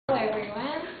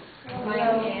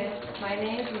my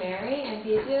name is Mary, and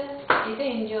did you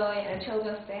enjoy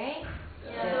Children's Day?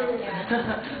 Yeah.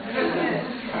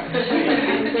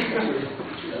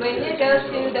 When you go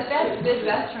to the fast food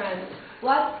restaurant,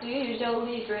 what do you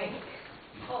usually drink?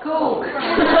 Coke. You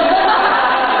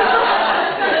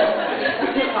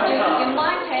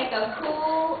might take a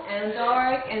cool and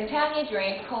dark and tangy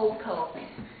drink called Coke.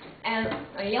 And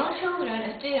young children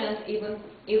and students,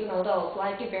 even adults,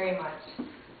 like it very much.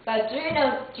 But do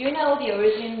you know the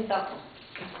origin of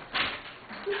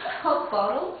Coke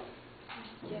bottle?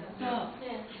 Yeah. No.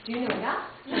 Yeah. Do you know that?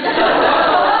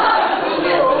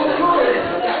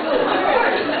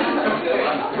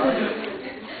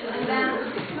 And then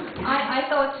I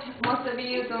thought most of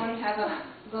you don't have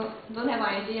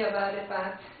idea about it,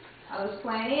 but I was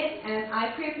planning it, and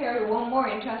I prepared one more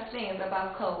interesting thing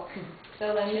about Coke. So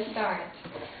let me start.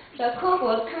 The Coke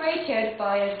was created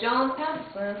by John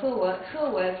Thompson, who was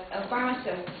a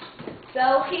pharmacist.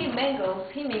 So he mingled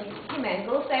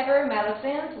several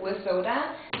medicines with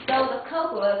soda. So the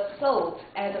Coke was sold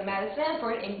as a medicine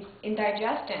for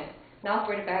indigestion, not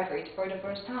for the beverage, for the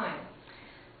first time.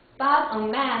 But a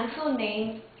man who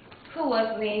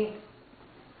was named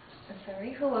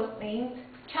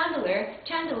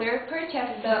Chandler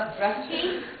purchased the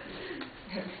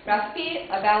recipe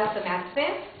about the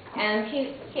medicine, and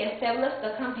he established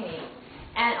the company.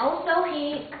 And also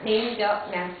he named the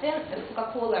medicine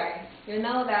Coca-Cola. You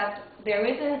know that the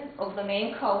reason of the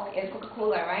name Coke is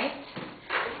Coca-Cola, right?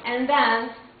 And then,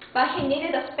 but he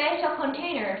needed a special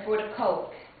container for the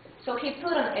Coke. So he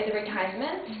put an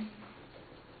advertisement.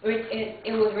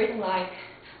 It was written like,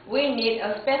 "We need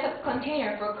a special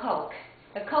container for Coke.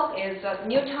 The Coke is a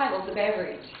new type of the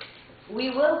beverage. We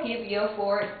will give you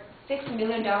for $6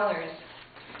 million."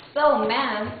 So a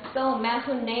man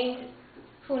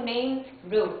who named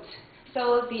Root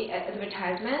saw the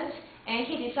advertisement, and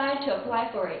he decided to apply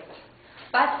for it.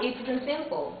 But it wasn't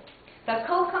simple. The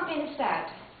Coke company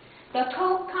said the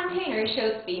Coke container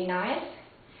should be nice.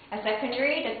 And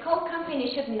secondly, the Coke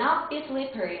company should not be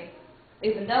slippery,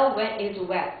 even though when it's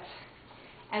wet.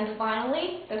 And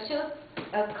finally, the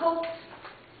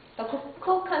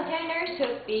Coke container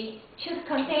should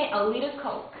contain a little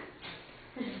Coke.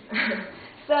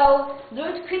 So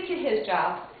Root quit his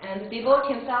job and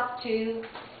devoted himself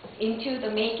into the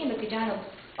making the design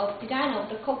of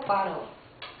the Coke bottle.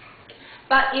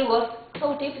 But it was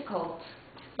so difficult.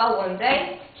 But one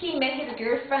day he met his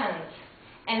girlfriend,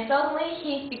 and suddenly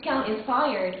he became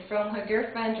inspired from her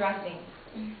girlfriend's dressing.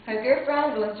 Her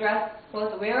girlfriend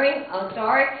was wearing a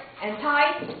dark and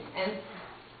tight and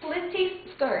slitty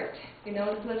skirt. You know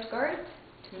the split skirt?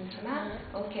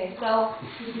 Okay, so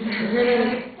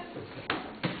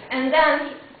and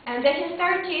then he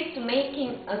started making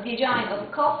a design of a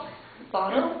Coke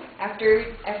bottle after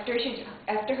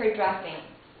her dressing.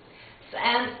 So,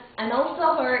 and also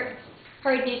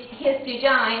his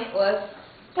design was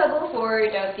suitable for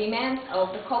the demands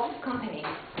of the Coke company.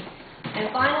 And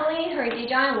finally, her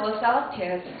design was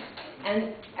selected,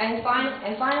 and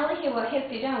finally his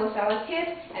design was selected,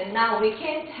 and now we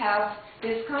can have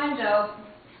this kind of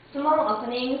small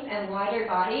openings and wider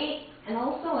body, and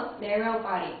also a narrow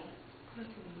body.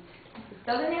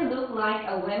 Doesn't it look like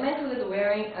a woman who is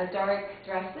wearing a dark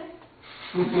dress?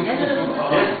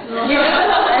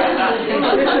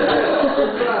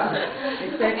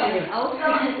 Exactly. Also,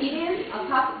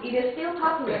 it is still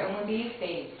popular among these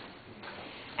days.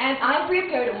 And I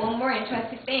prepared one more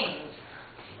interesting thing.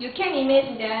 You can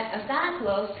imagine that a Santa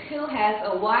Claus who has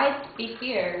a white big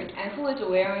beard and who is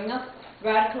wearing a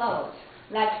red clothes,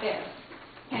 like this.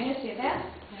 Can you see that?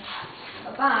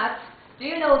 Yeah. But do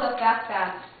you know the fact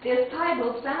that this type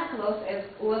of Santa Claus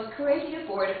was created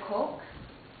for the Coke?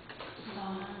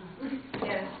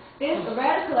 Yes. This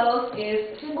red cloth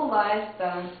symbolizes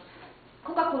the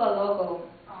Coca-Cola logo,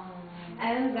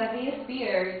 and this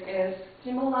beard is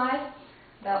symbolized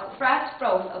the fresh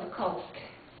growth of Coke.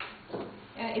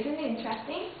 Isn't it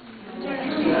interesting? So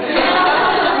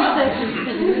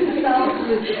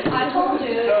I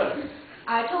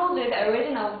told you the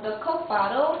origin of the Coke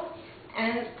bottle,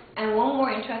 and one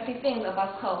more interesting thing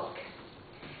about Coke.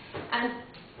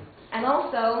 And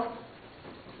also,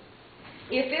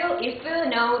 if you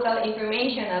know the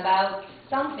information about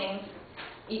something,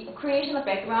 creation of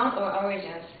background or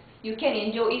origins, you can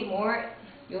enjoy it more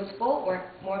useful or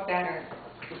more better.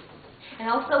 And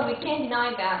also, we can't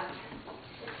deny that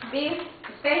this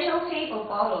special shape of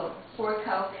bottle for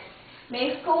Coke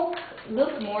makes Coke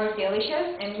look more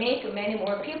delicious and make many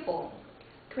more people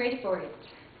create for it.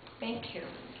 Thank you.